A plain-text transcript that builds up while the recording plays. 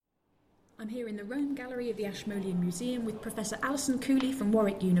I'm here in the Rome Gallery of the Ashmolean Museum with Professor Alison Cooley from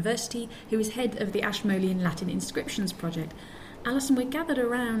Warwick University, who is head of the Ashmolean Latin Inscriptions Project. Alison, we're gathered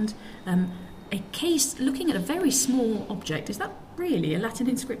around a case looking at a very small object. Is that really a Latin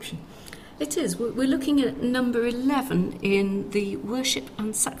inscription? It is. We're looking at number 11 in the worship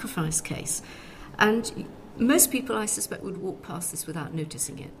and sacrifice case. And most people, I suspect, would walk past this without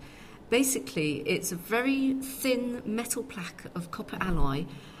noticing it. Basically, it's a very thin metal plaque of copper alloy.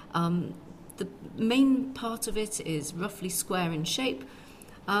 The main part of it is roughly square in shape,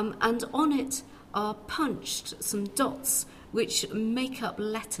 and on it are punched some dots which make up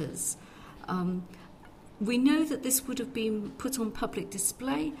letters. We know that this would have been put on public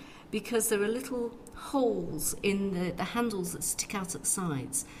display because there are little holes in the handles that stick out at the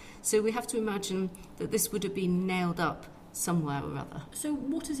sides. So we have to imagine that this would have been nailed up somewhere or other. So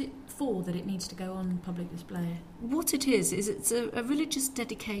what is it for that it needs to go on public display? What it is it's a religious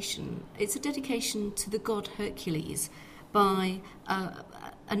dedication. It's a dedication to the god Hercules by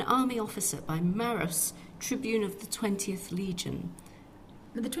an army officer, by Marus, tribune of the 20th Legion.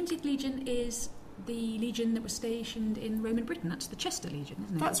 Now, the 20th Legion is the legion that was stationed in Roman Britain. That's the Chester Legion,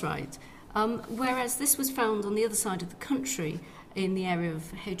 isn't it? That's right. Whereas this was found on the other side of the country in the area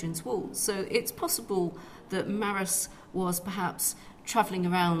of Hadrian's Wall. So it's possible that Marus was perhaps travelling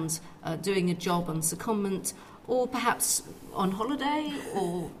around doing a job on secondment, or perhaps on holiday,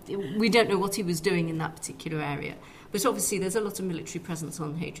 or we don't know what he was doing in that particular area. But obviously there's a lot of military presence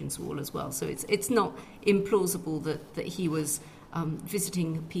on Hadrian's Wall as well, so it's not implausible that he was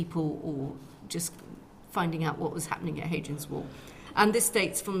visiting people or just finding out what was happening at Hadrian's Wall. And this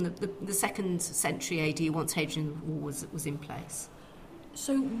dates from the 2nd century AD, once Hadrian's Wall was in place.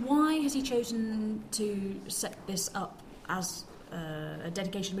 So why has he chosen to set this up as a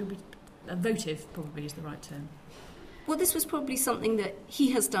dedication? A votive probably is the right term. Well, this was probably something that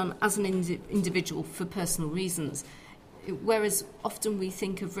he has done as an individual for personal reasons. Whereas often we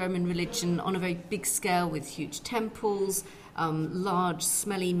think of Roman religion on a very big scale with huge temples, large,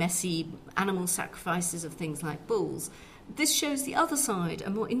 smelly, messy animal sacrifices of things like bulls. This shows the other side, a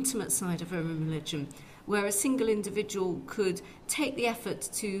more intimate side of Roman religion, where a single individual could take the effort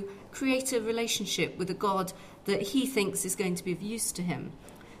to create a relationship with a god that he thinks is going to be of use to him.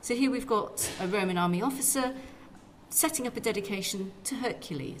 So here we've got a Roman army officer setting up a dedication to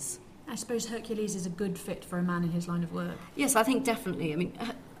Hercules. I suppose Hercules is a good fit for a man in his line of work. Yes, I think definitely. I mean,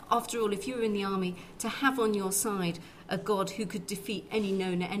 after all, if you were in the army, to have on your side a god who could defeat any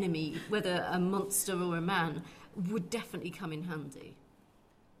known enemy, whether a monster or a man, would definitely come in handy.